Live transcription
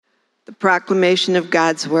The proclamation of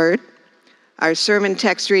God's word. Our sermon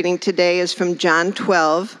text reading today is from John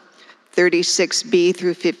 12, 36b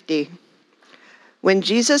through 50. When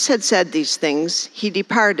Jesus had said these things, he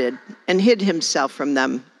departed and hid himself from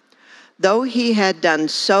them. Though he had done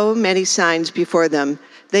so many signs before them,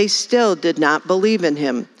 they still did not believe in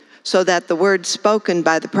him, so that the word spoken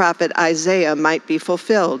by the prophet Isaiah might be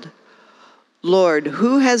fulfilled. Lord,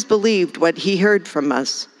 who has believed what he heard from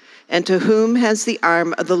us? And to whom has the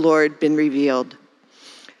arm of the Lord been revealed?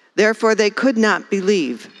 Therefore they could not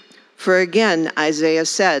believe. For again Isaiah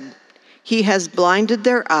said, He has blinded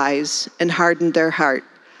their eyes and hardened their heart,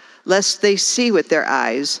 lest they see with their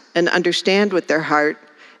eyes and understand with their heart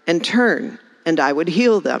and turn, and I would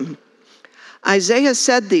heal them. Isaiah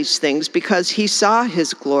said these things because he saw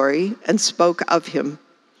his glory and spoke of him.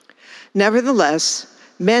 Nevertheless,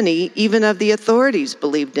 many, even of the authorities,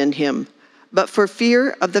 believed in him, but for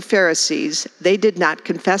fear of the Pharisees, they did not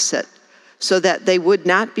confess it, so that they would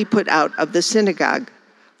not be put out of the synagogue.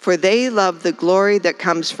 For they love the glory that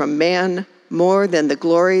comes from man more than the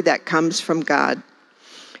glory that comes from God.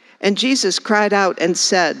 And Jesus cried out and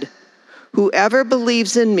said, Whoever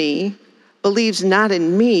believes in me, believes not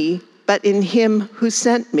in me, but in him who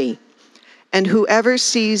sent me. And whoever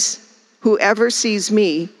sees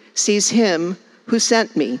me, sees him who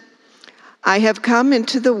sent me. I have come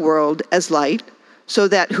into the world as light, so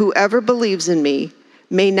that whoever believes in me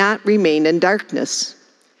may not remain in darkness.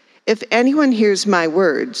 If anyone hears my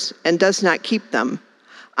words and does not keep them,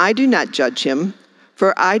 I do not judge him,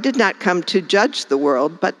 for I did not come to judge the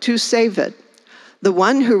world, but to save it. The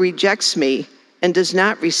one who rejects me and does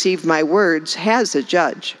not receive my words has a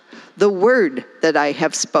judge. The word that I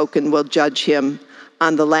have spoken will judge him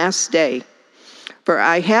on the last day. For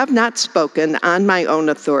I have not spoken on my own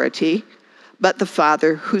authority, but the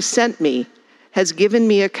Father who sent me has given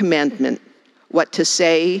me a commandment, what to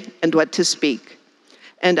say and what to speak.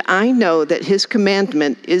 And I know that his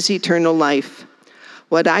commandment is eternal life.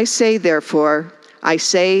 What I say, therefore, I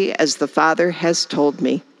say as the Father has told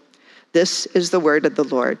me. This is the word of the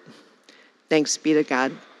Lord. Thanks be to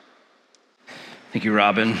God. Thank you,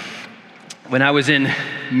 Robin. When I was in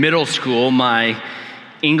middle school, my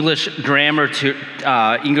English grammar teacher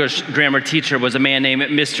was a man named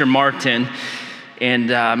Mr. Martin,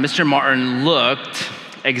 and Mr. Martin looked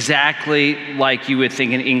exactly like you would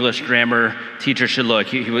think an English grammar teacher should look.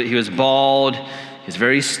 He was bald, he was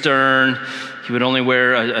very stern, he would only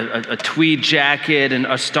wear a tweed jacket and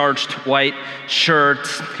a starched white shirt.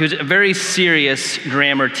 He was a very serious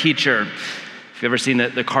grammar teacher. If you've ever seen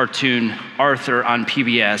the cartoon Arthur on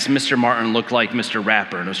PBS, Mr. Martin looked like Mr.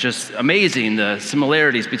 Rapper, and it was just amazing, the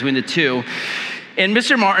similarities between the two. And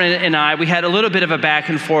Mr. Martin and I, we had a little bit of a back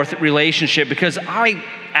and forth relationship because I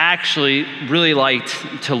actually really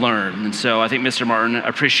liked to learn. And so I think Mr. Martin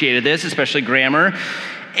appreciated this, especially grammar.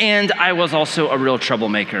 And I was also a real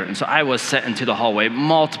troublemaker. And so I was sent into the hallway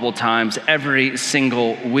multiple times every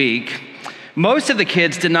single week. Most of the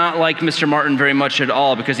kids did not like Mr. Martin very much at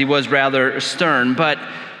all because he was rather stern, but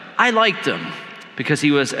I liked him because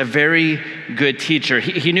he was a very good teacher.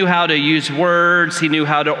 He knew how to use words, he knew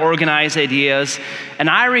how to organize ideas. And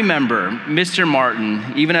I remember Mr. Martin,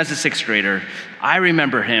 even as a sixth grader, I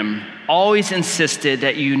remember him always insisted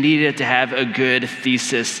that you needed to have a good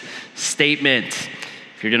thesis statement.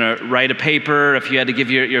 If you're gonna write a paper, if you had to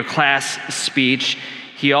give your class speech,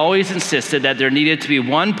 he always insisted that there needed to be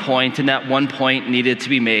one point, and that one point needed to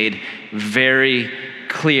be made very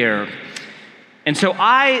clear. And so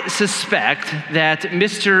I suspect that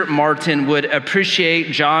Mr. Martin would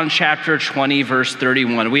appreciate John chapter 20, verse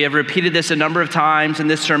 31. We have repeated this a number of times in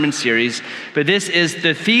this sermon series, but this is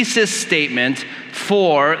the thesis statement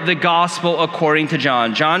for the gospel according to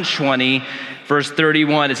John. John 20, verse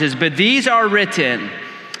 31, it says, "But these are written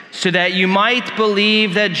so that you might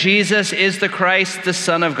believe that Jesus is the Christ, the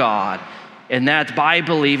Son of God, and that by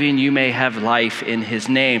believing you may have life in his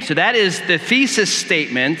name." So that is the thesis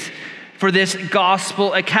statement for this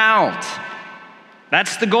gospel account.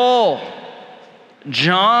 That's the goal.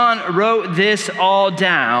 John wrote this all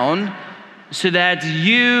down so that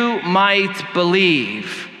you might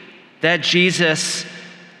believe that Jesus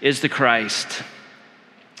is the Christ.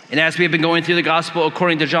 And as we have been going through the gospel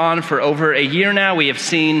according to John for over a year now, we have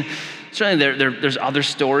seen certainly there's other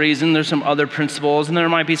stories and there's some other principles and there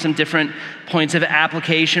might be some different points of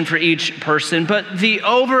application for each person, but the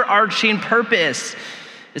overarching purpose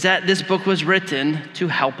is that this book was written to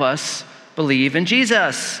help us believe in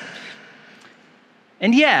Jesus.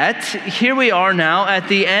 And yet, here we are now at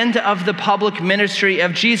the end of the public ministry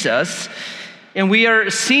of Jesus, and we are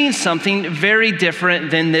seeing something very different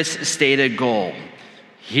than this stated goal.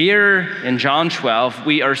 Here in John 12,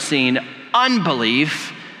 we are seeing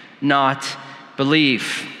unbelief, not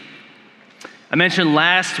belief. I mentioned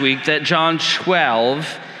last week that John 12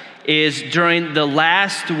 is during the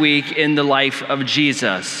last week in the life of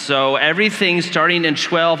Jesus. So everything starting in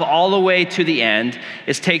 12 all the way to the end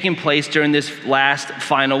is taking place during this last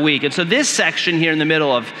final week. And so this section here in the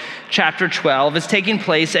middle of chapter 12 is taking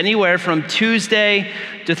place anywhere from Tuesday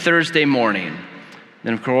to Thursday morning.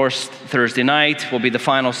 Then, of course, Thursday night will be the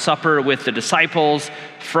final supper with the disciples.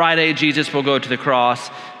 Friday, Jesus will go to the cross.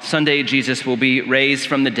 Sunday, Jesus will be raised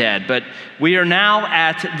from the dead. But we are now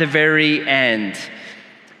at the very end.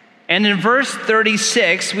 And in verse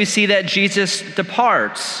 36, we see that Jesus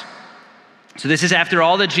departs. So this is after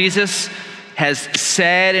all that Jesus has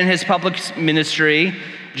said in his public ministry.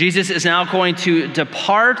 Jesus is now going to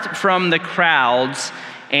depart from the crowds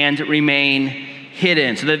and remain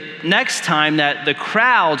hidden. So the next time that the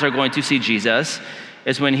crowds are going to see Jesus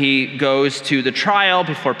is when he goes to the trial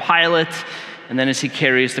before Pilate, and then as he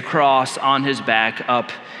carries the cross on his back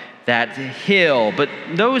up that hill. But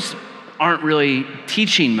those aren't really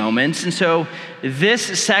teaching moments. And so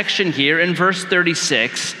this section here in verse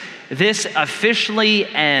 36, this officially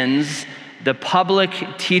ends the public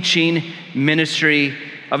teaching ministry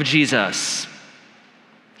of Jesus.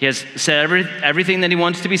 He has said everything that he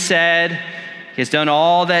wants to be said. He has done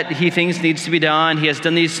all that he thinks needs to be done. He has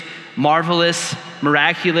done these marvelous,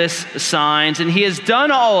 miraculous signs. And he has done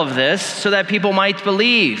all of this so that people might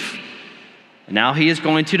believe. And now he is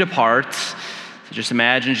going to depart. So just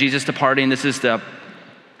imagine Jesus departing. This is the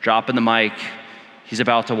drop in the mic. He's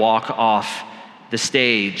about to walk off the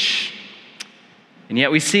stage. And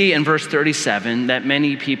yet we see in verse 37 that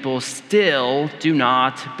many people still do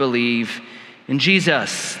not believe in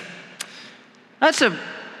Jesus. That's a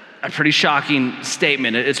pretty shocking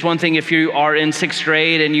statement. It's one thing if you are in sixth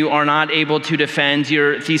grade and you are not able to defend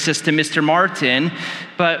your thesis to Mr. Martin,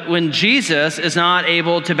 but when Jesus is not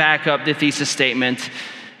able to back up the thesis statement,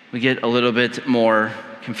 we get a little bit more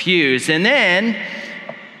confused. And then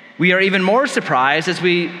we are even more surprised as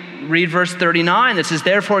we read verse 39 that says,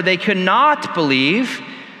 therefore they could not believe,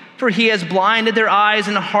 for he has blinded their eyes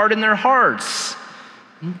and hardened their hearts.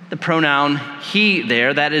 The pronoun he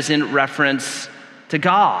there, that is in reference to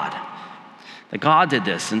God. That God did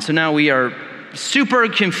this. And so now we are super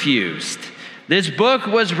confused. This book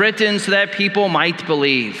was written so that people might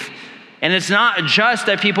believe. And it's not just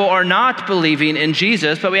that people are not believing in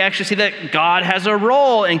Jesus, but we actually see that God has a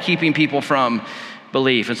role in keeping people from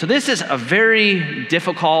belief. And so this is a very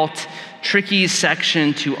difficult, tricky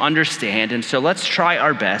section to understand. And so let's try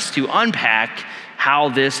our best to unpack how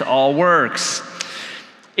this all works.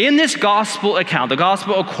 In this gospel account, the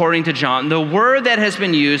gospel according to John, the word that has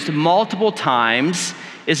been used multiple times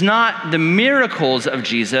is not the miracles of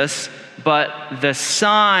Jesus, but the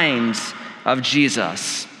signs of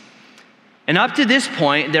Jesus. And up to this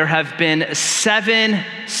point, there have been 7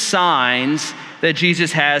 signs that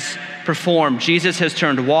Jesus has performed. Jesus has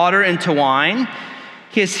turned water into wine.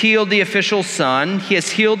 He has healed the official's son. He has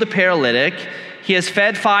healed the paralytic. He has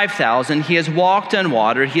fed 5,000. He has walked on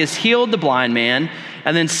water. He has healed the blind man.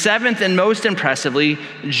 And then 7th and most impressively,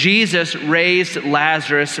 Jesus raised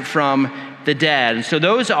Lazarus from the dead. And so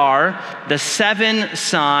those are the 7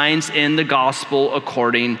 signs in the gospel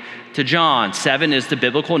according to John. 7 is the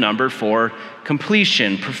biblical number for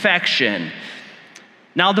completion, perfection.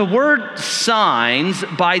 Now the word signs,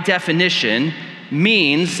 by definition,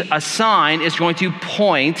 means a sign is going to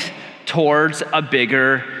point towards a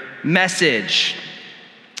bigger message.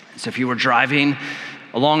 So if you were driving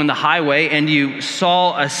along the highway and you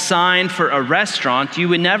saw a sign for a restaurant, you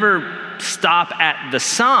would never stop at the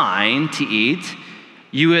sign to eat.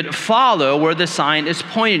 You would follow where the sign is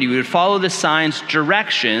pointed. You would follow the sign's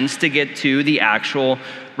directions to get to the actual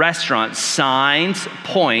restaurant. Signs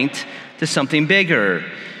point to something bigger.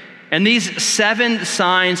 And these 7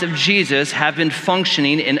 signs of Jesus have been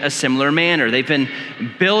functioning in a similar manner. They've been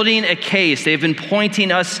building a case. They've been pointing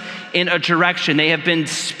us in a direction. They have been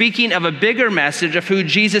speaking of a bigger message of who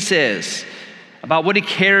Jesus is, about what he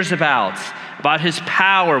cares about his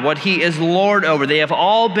power, what he is Lord over. They have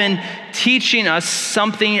all been teaching us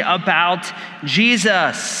something about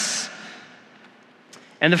Jesus.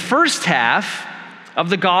 And the first half of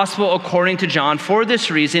the gospel according to John, for this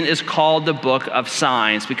reason, is called the book of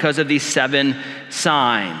signs, because of these 7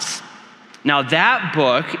 signs. Now that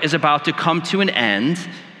book is about to come to an end,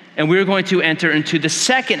 and we're going to enter into the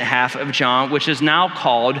second half of John, which is now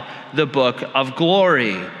called the book of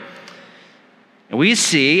glory. And we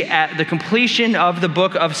see at the completion of the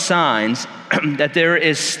book of signs that there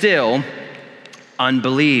is still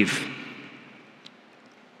unbelief.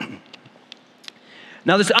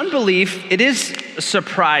 Now, this unbelief, it is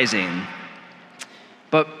surprising,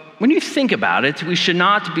 but when you think about it, we should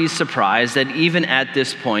not be surprised that even at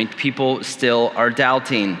this point, people still are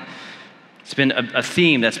doubting. It's been a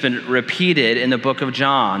theme that's been repeated in the book of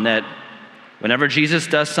John, that whenever Jesus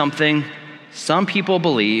does something, some people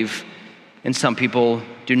believe and some people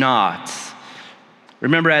do not.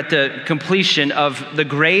 Remember, at the completion of the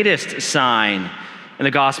greatest sign in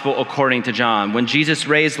the gospel according to John, when Jesus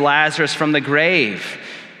raised Lazarus from the grave,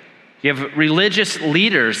 you have religious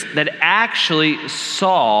leaders that actually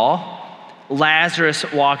saw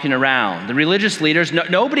Lazarus walking around. The religious leaders,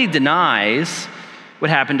 nobody denies what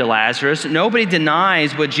happened to Lazarus. Nobody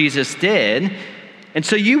denies what Jesus did. And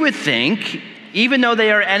so you would think, even though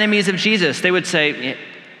they are enemies of Jesus, they would say,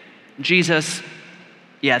 Jesus,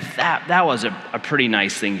 yeah, that was a pretty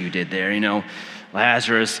nice thing you did there.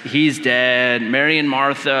 Lazarus, he's dead. Mary and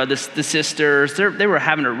Martha, the sisters, they were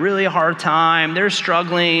having a really hard time. They're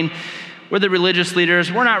struggling. We're the religious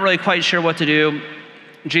leaders. We're not really quite sure what to do.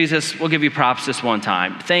 Jesus, we'll give you props this one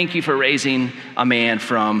time. Thank you for raising a man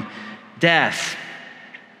from death.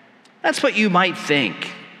 That's what you might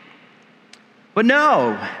think. But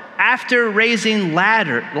no, after raising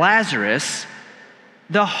Lazarus,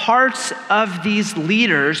 the hearts of these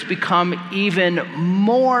leaders become even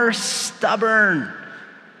more stubborn.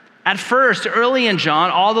 At first, early in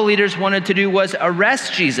John, all the leaders wanted to do was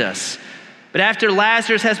arrest Jesus. But after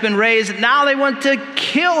Lazarus has been raised, now they want to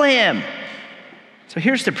kill him. So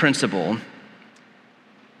here's the principle.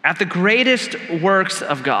 At the greatest works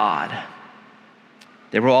of God,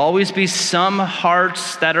 there will always be some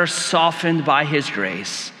hearts that are softened by his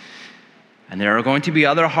grace. And there are going to be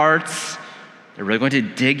other hearts. They're really going to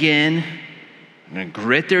dig in, they're going to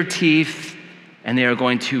grit their teeth, and they are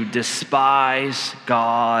going to despise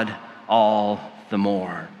God all the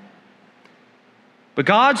more. But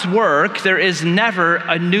God's work, there is never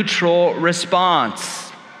a neutral response.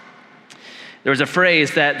 There was a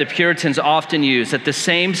phrase that the Puritans often used, that the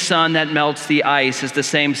same sun that melts the ice is the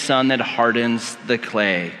same sun that hardens the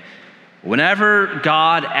clay. Whenever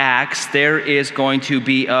God acts, there is going to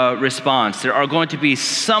be a response. There are going to be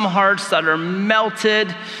some hearts that are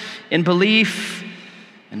melted in belief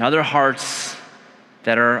and other hearts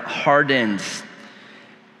that are hardened.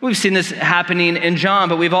 We've seen this happening in John,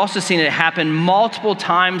 but we've also seen it happen multiple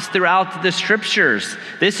times throughout the scriptures.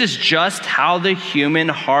 This is just how the human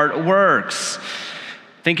heart works.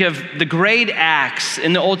 Think of the great acts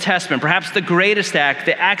in the Old Testament, perhaps the greatest act,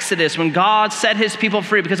 the Exodus, when God set his people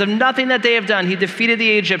free because of nothing that they have done. He defeated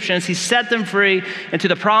the Egyptians, he set them free into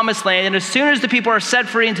the promised land, and as soon as the people are set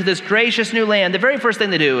free into this gracious new land, the very first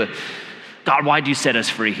thing they do, God, why do you set us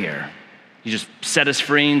free here? You just set us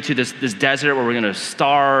free into this desert where we're going to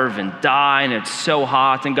starve and die, and it's so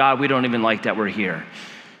hot, and God, we don't even like that we're here.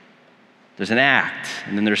 There's an act,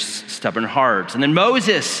 and then there's stubborn hearts. And then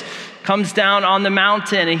Moses comes down on the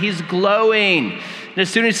mountain, and he's glowing. And as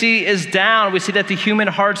soon as he is down, we see that the human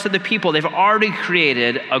hearts of the people, they've already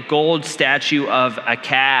created a gold statue of a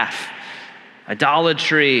calf.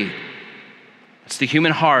 Idolatry. It's the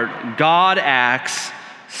human heart. God acts,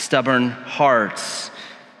 stubborn hearts.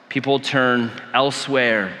 People turn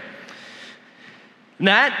elsewhere. And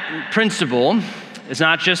that principle is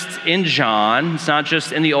not just in John, it's not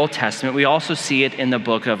just in the Old Testament. We also see it in the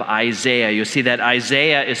book of Isaiah. You'll see that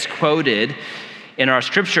Isaiah is quoted in our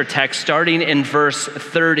scripture text starting in verse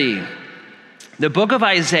 30. The book of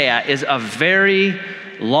Isaiah is a very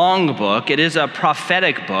long book. It is a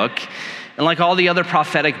prophetic book. And like all the other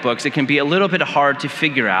prophetic books, it can be a little bit hard to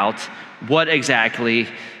figure out what exactly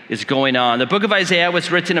is going on. The book of Isaiah was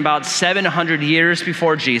written about 700 years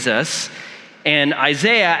before Jesus. And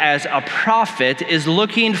Isaiah, as a prophet, is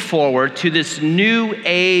looking forward to this new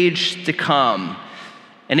age to come.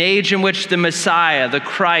 An age in which the Messiah, the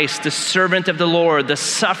Christ, the servant of the Lord, the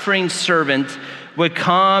suffering servant, would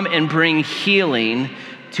come and bring healing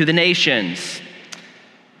to the nations.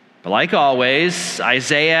 But like always,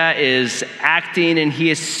 Isaiah is acting and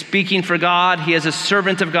he is speaking for God. He is a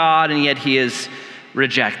servant of God, and yet he is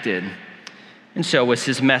rejected. And so was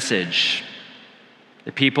his message.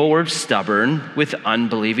 The people were stubborn with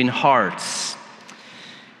unbelieving hearts.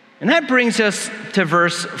 And that brings us to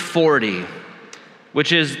verse 40,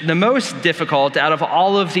 which is the most difficult out of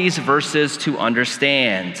all of these verses to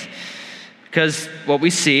understand. Because what we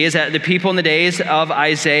see is that the people in the days of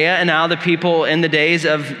Isaiah and now the people in the days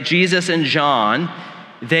of Jesus and John,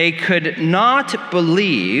 they could not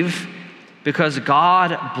believe because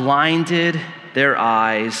God blinded their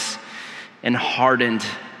eyes and hardened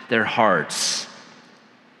their hearts.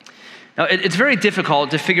 Now, it's very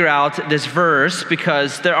difficult to figure out this verse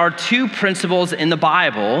because there are two principles in the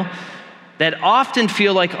Bible that often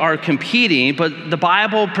feel like are competing, but the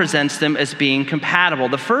Bible presents them as being compatible.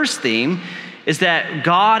 The first theme is that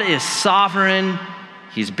God is sovereign,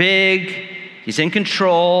 he's big, he's in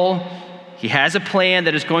control, he has a plan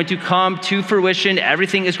that is going to come to fruition.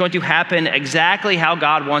 Everything is going to happen exactly how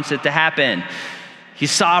God wants it to happen. He's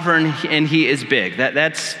sovereign and he is big.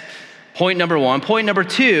 That's point number one. Point number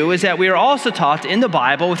two is that we are also taught in the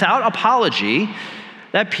Bible without apology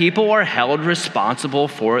that people are held responsible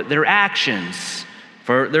for their actions,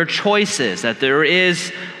 for their choices, that there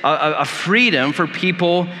is a freedom for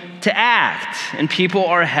people to act, and people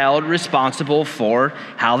are held responsible for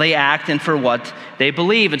how they act and for what they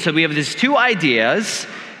believe. And so we have these two ideas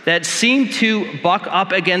that seem to buck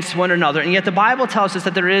up against one another, and yet the Bible tells us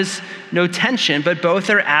that there is no tension, but both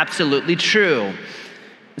are absolutely true.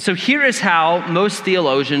 So here is how most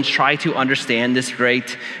theologians try to understand this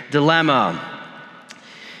great dilemma.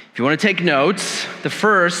 If you want to take notes, the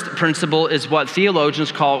first principle is what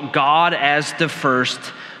theologians call God as the first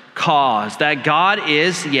cause. That God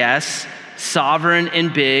is, yes, sovereign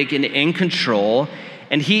and big and in control,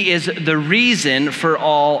 and he is the reason for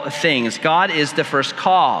all things. God is the first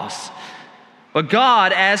cause. But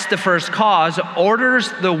God, as the first cause,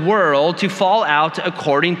 orders the world to fall out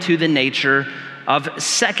according to the nature of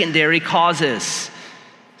secondary causes.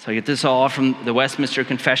 So I get this all from the Westminster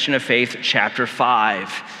Confession of Faith, chapter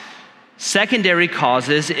 5. Secondary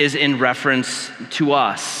causes is in reference to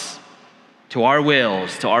us, to our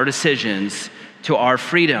wills, to our decisions, to our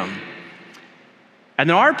freedom. And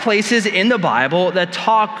there are places in the Bible that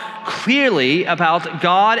talk clearly about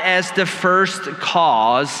God as the first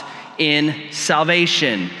cause in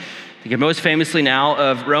salvation. Think most famously now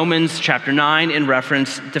of Romans chapter 9 in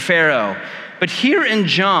reference to Pharaoh. But here in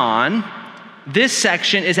John, this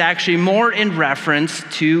section is actually more in reference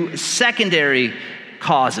to secondary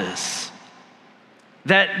causes.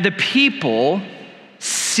 That the people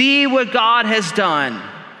see what God has done,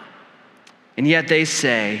 and yet they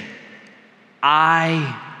say,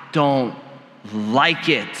 I don't like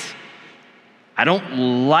it. I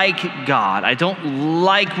don't like God. I don't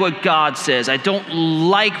like what God says. I don't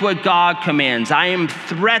like what God commands. I am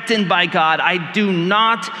threatened by God. I do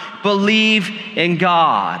not believe in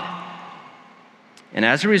God. And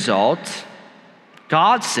as a result,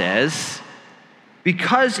 God says,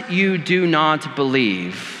 because you do not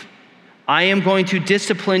believe, I am going to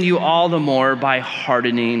discipline you all the more by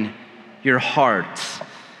hardening your heart.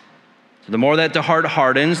 So the more that the heart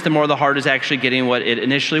hardens, the more the heart is actually getting what it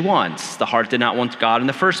initially wants. The heart did not want God in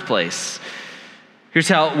the first place. Here's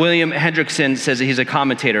how William Hendrickson says it. He's a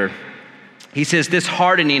commentator. He says, this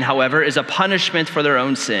hardening, however, is a punishment for their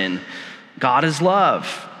own sin. God is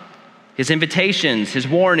love. His invitations, his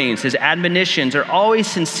warnings, his admonitions are always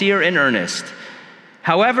sincere and earnest.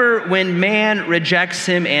 However, when man rejects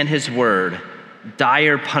him and his word,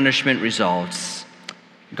 dire punishment results.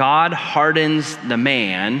 God hardens the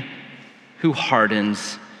man who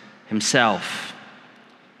hardens himself.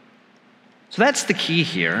 So that's the key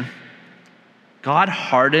here. God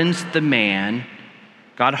hardens the man,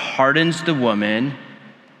 God hardens the woman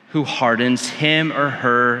who hardens him or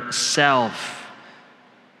herself.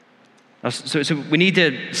 So we need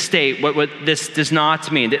to state what this does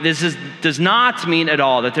not mean. Does not mean at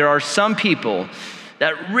all that there are some people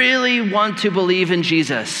that really want to believe in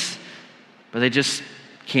Jesus, but they just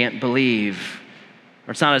can't believe.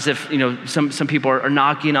 Or it's not as if, some people are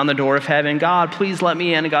knocking on the door of heaven, God, please let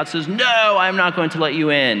me in. And God says, no, I'm not going to let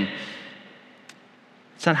you in.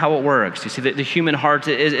 It's not how it works. You see, the human heart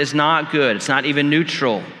is not good. It's not even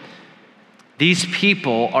neutral. These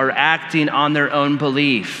people are acting on their own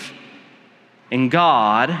belief. And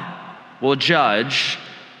God will judge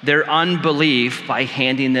their unbelief by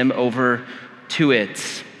handing them over to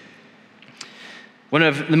it. One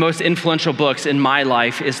of the most influential books in my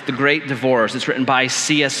life is The Great Divorce. It's written by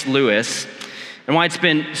C.S. Lewis. And why it's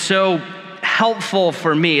been so helpful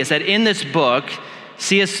for me is that in this book,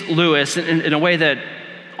 C.S. Lewis, in a way that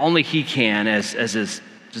only he can, as this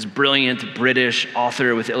brilliant British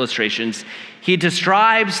author with illustrations, he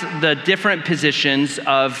describes the different positions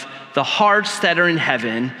of the hearts that are in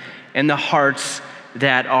heaven and the hearts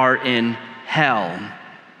that are in hell.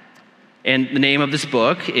 And the name of this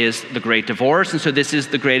book is The Great Divorce, and so this is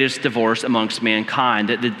the greatest divorce amongst mankind,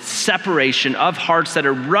 the separation of hearts that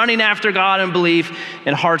are running after God and belief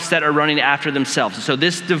and hearts that are running after themselves. So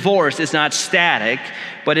this divorce is not static,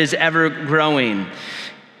 but is ever growing.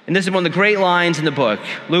 And this is one of the great lines in the book.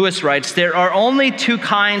 Lewis writes, there are only two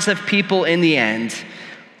kinds of people in the end.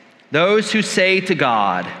 Those who say to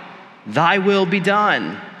God, thy will be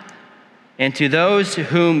done. And to those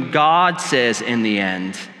whom God says in the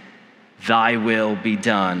end, thy will be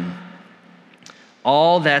done.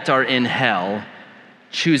 all that are in hell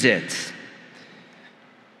choose it. So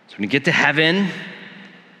when you get to heaven,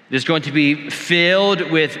 there's going to be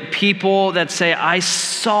filled with people that say, I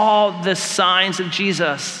saw the signs of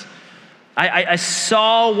Jesus. I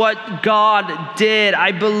saw what God did.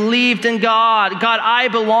 I believed in God. God, I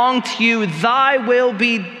belong to you. Thy will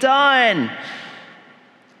be done.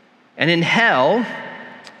 And in hell,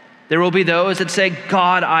 there will be those that say,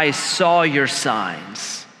 God, I saw your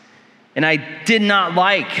signs, and I did not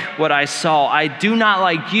like what I saw. I do not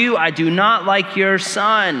like you. I do not like your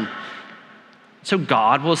son. So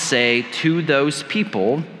God will say to those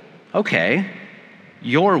people, okay,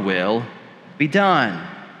 your will be done.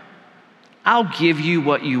 I'll give you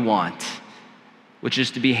what you want, which is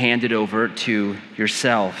to be handed over to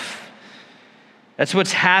yourself. That's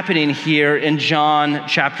what's happening here in John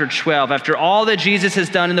chapter 12. After all that Jesus has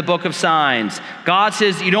done in the book of signs, God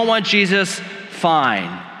says, you don't want Jesus?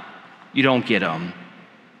 Fine. You don't get him.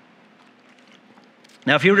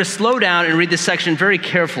 Now, if you were to slow down and read this section very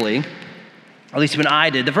carefully, at least when I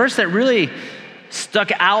did, the verse that really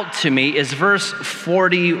stuck out to me is verse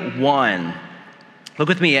 41. Look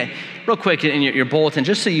with me real quick in your bulletin,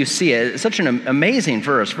 just so you see it. It's such an amazing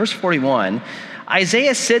verse. Verse 41,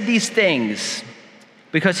 Isaiah said these things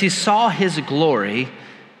because he saw his glory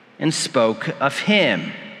and spoke of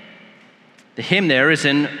him. The him there is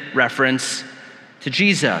in reference to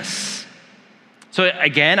Jesus. So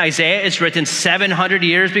again, Isaiah is written 700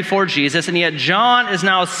 years before Jesus, and yet John is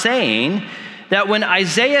now saying that when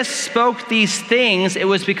Isaiah spoke these things, it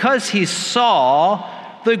was because he saw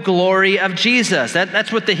the glory of Jesus.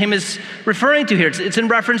 That's what the hymn is referring to here. It's in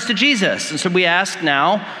reference to Jesus. And so we ask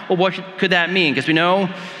now, well, what could that mean? Because we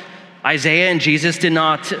know Isaiah and Jesus did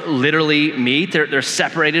not literally meet. They're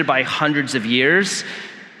separated by hundreds of years.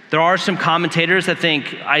 There are some commentators that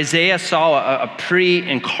think Isaiah saw a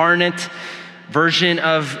pre-incarnate version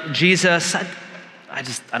of Jesus.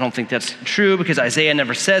 I don't think that's true because Isaiah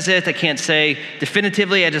never says it. I can't say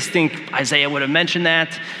definitively. I just think Isaiah would have mentioned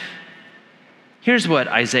that. Here's what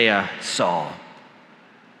Isaiah saw.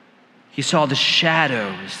 He saw the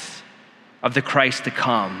shadows of the Christ to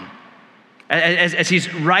come. As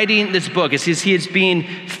he's writing this book, as he is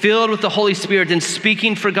being filled with the Holy Spirit and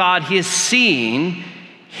speaking for God, he is seeing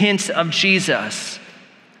hints of Jesus.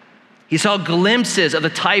 He saw glimpses of the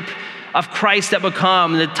type of Christ that would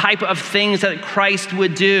come, the type of things that Christ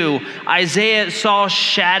would do. Isaiah saw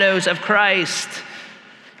shadows of Christ.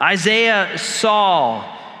 Isaiah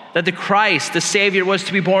saw that the Christ, the Savior, was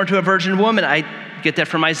to be born to a virgin woman. I get that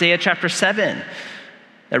from Isaiah chapter 7.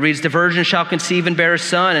 That reads, the virgin shall conceive and bear a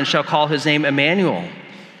son and shall call his name Emmanuel.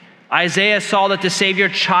 Isaiah saw that the Savior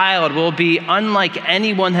child will be unlike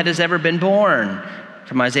anyone that has ever been born.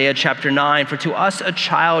 From Isaiah chapter 9, for to us a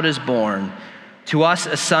child is born, to us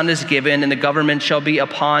a son is given, and the government shall be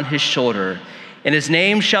upon his shoulder. And his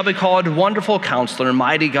name shall be called Wonderful Counselor,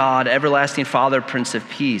 Mighty God, Everlasting Father, Prince of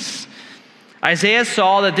Peace. Isaiah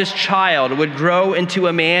saw that this child would grow into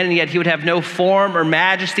a man, and yet he would have no form or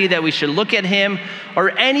majesty that we should look at him,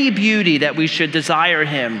 or any beauty that we should desire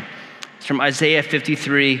him. It's from Isaiah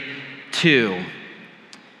 53:2.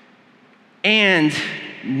 And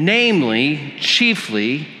namely,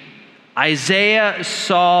 chiefly, Isaiah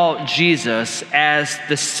saw Jesus as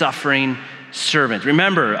the suffering servant.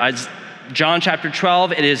 Remember, John chapter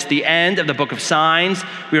 12, it is the end of the book of signs.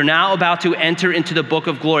 We are now about to enter into the book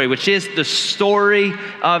of glory, which is the story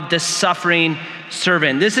of the suffering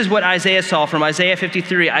servant. This is what Isaiah saw from Isaiah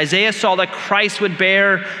 53. Isaiah saw that Christ would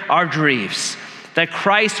bear our griefs, that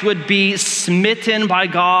Christ would be smitten by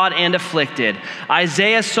God and afflicted.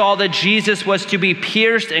 Isaiah saw that Jesus was to be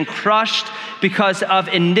pierced and crushed because of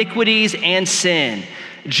iniquities and sin.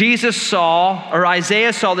 Isaiah saw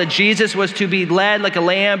that Jesus was to be led like a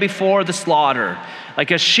lamb before the slaughter,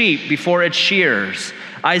 like a sheep before its shearers.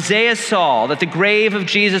 Isaiah saw that the grave of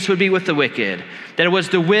Jesus would be with the wicked, that it was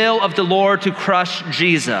the will of the Lord to crush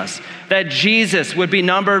Jesus, that Jesus would be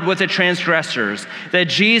numbered with the transgressors, that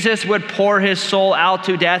Jesus would pour his soul out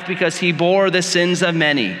to death because he bore the sins of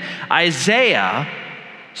many. Isaiah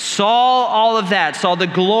saw all of that, saw the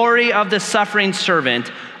glory of the suffering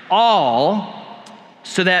servant, all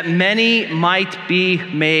so that many might be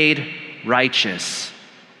made righteous.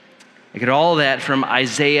 I get all of that from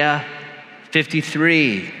Isaiah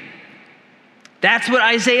 53. That's what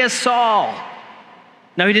Isaiah saw.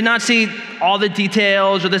 Now, he did not see all the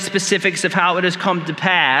details or the specifics of how it has come to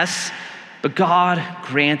pass, but God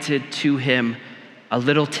granted to him a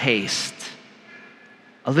little taste,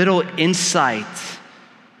 a little insight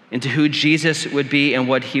into who Jesus would be and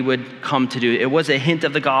what he would come to do. It was a hint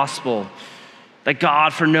of the gospel. That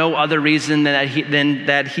God, for no other reason than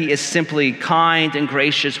that he is simply kind and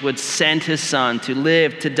gracious, would send his son to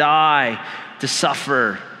live, to die, to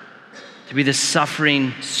suffer, to be the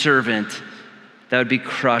suffering servant that would be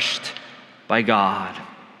crushed by God.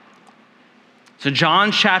 So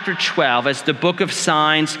John chapter 12, as the book of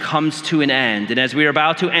signs comes to an end, and as we are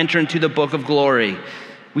about to enter into the book of glory,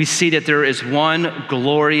 we see that there is one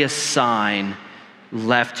glorious sign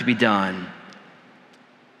left to be done.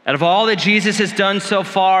 Out of all that Jesus has done so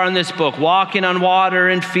far in this book, walking on water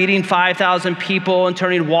and feeding 5,000 people and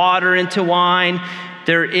turning water into wine,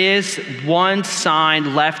 there is one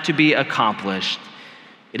sign left to be accomplished.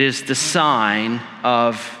 It is the sign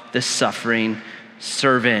of the suffering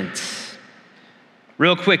servant.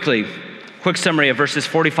 Real quickly, quick summary of verses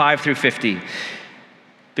 45 through 50.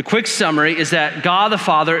 The quick summary is that God the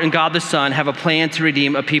Father and God the Son have a plan to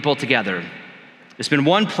redeem a people together. There's been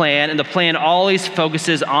one plan, and the plan always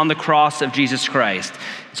focuses on the cross of Jesus Christ.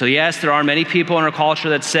 So yes, there are many people in our culture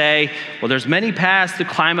that say, well, there's many paths to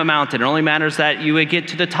climb a mountain. It only matters that you would get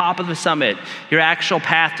to the top of the summit. Your actual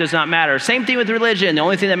path does not matter. Same thing with religion. The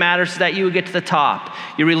only thing that matters is that you would get to the top.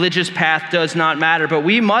 Your religious path does not matter. But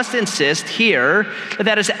we must insist here that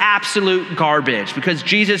that is absolute garbage, because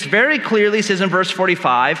Jesus very clearly says in verse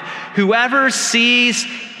 45, whoever sees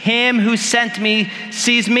him who sent me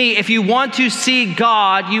sees me. If you want to see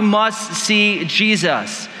God, you must see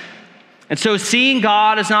Jesus. And so seeing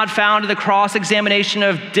God is not found in the cross-examination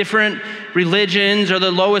of different religions or the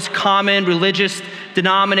lowest common religious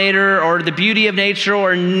denominator or the beauty of nature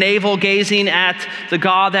or navel-gazing at the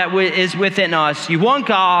God that is within us. You want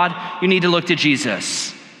God, you need to look to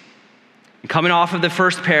Jesus. And coming off of the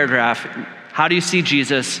first paragraph, how do you see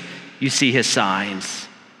Jesus? You see his signs,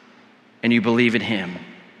 and you believe in him.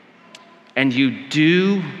 And you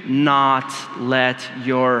do not let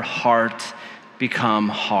your heart become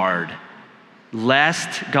hard,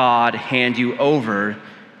 lest God hand you over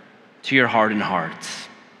to your hardened hearts.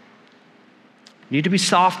 You need to be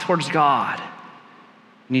soft towards God.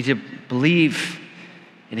 You need to believe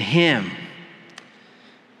in him.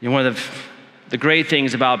 You know, one of the great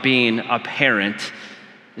things about being a parent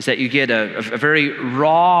is that you get a very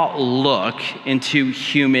raw look into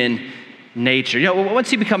human nature. You know,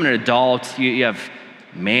 once you become an adult, you have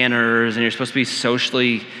manners and you're supposed to be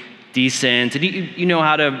socially decent, and you know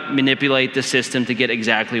how to manipulate the system to get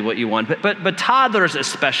exactly what you want. But toddlers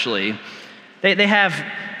especially, they have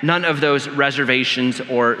none of those reservations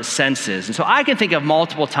or senses. And so I can think of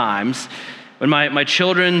multiple times when my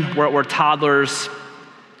children were toddlers,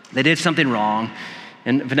 they did something wrong,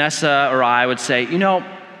 and Vanessa or I would say, you know,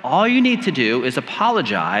 all you need to do is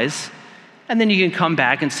apologize, and then you can come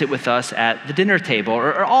back and sit with us at the dinner table.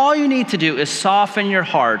 Or all you need to do is soften your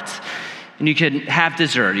heart, and you can have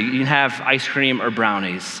dessert. You can have ice cream or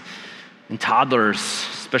brownies. And toddlers,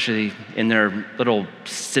 especially in their little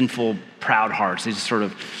sinful, proud hearts, they just sort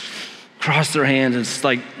of cross their hands and it's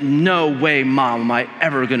like, no way, Mom, am I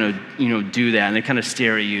ever gonna, do that? And they kind of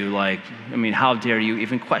stare at you like, how dare you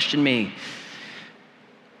even question me?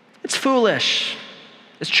 It's foolish.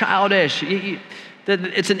 It's childish.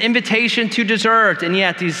 It's an invitation to dessert, and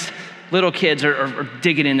yet these little kids are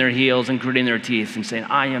digging in their heels and gritting their teeth and saying,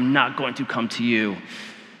 I am not going to come to you.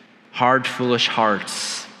 Hard, foolish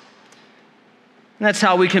hearts. And that's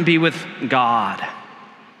how we can be with God.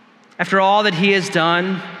 After all that he has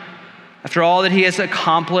done, after all that he has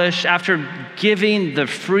accomplished, after giving the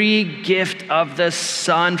free gift of the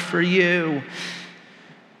Son for you,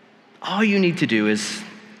 all you need to do is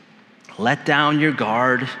let down your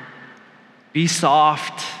guard, be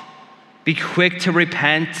soft, be quick to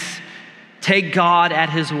repent, take God at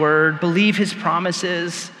his word, believe his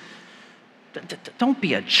promises. Don't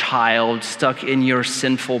be a child stuck in your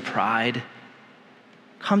sinful pride.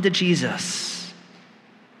 Come to Jesus.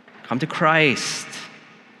 Come to Christ.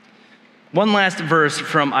 One last verse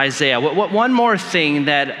from Isaiah. One more thing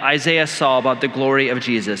that Isaiah saw about the glory of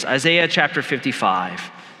Jesus. Isaiah chapter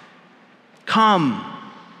 55. Come,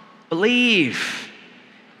 believe.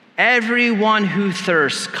 Everyone who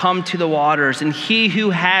thirsts, come to the waters, and he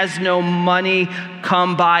who has no money,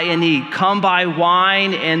 come buy and eat. Come buy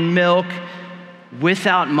wine and milk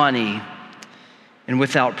without money and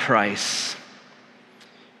without price.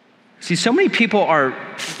 See, so many people are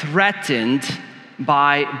threatened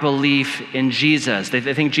by belief in Jesus. They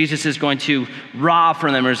think Jesus is going to rob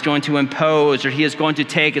from them, or is going to impose, or he is going to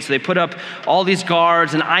take it. So they put up all these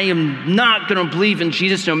guards, and I am not going to believe in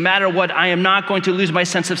Jesus no matter what. I am not going to lose my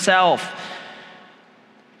sense of self.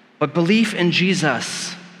 But belief in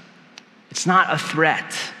Jesus, it's not a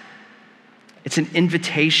threat. It's an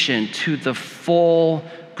invitation to the full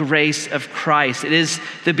grace of Christ. It is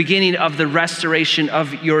the beginning of the restoration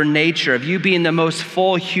of your nature, of you being the most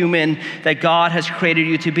full human that God has created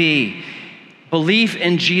you to be. Belief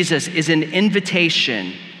in Jesus is an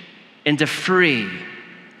invitation into free,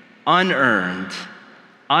 unearned,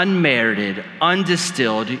 unmerited,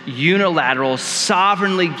 undistilled, unilateral,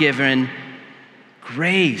 sovereignly given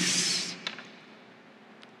grace.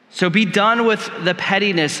 So be done with the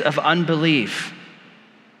pettiness of unbelief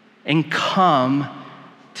and come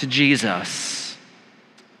to Jesus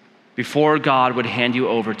before God would hand you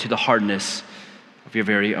over to the hardness of your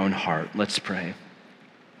very own heart. Let's pray.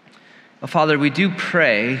 Well, Father, we do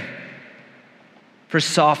pray for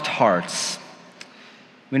soft hearts.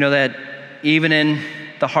 We know that even in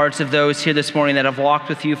the hearts of those here this morning that have walked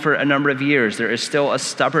with you for a number of years, there is still a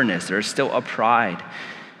stubbornness, there is still a pride.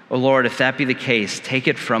 Oh Lord, if that be the case, take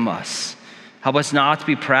it from us. Help us not to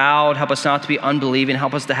be proud, help us not to be unbelieving,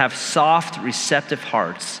 help us to have soft, receptive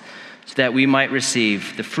hearts so that we might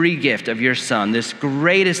receive the free gift of your Son, this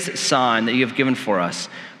greatest sign that you have given for us,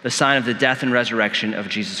 the sign of the death and resurrection of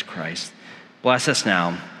Jesus Christ. Bless us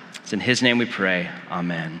now. It's in his name we pray.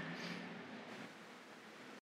 Amen.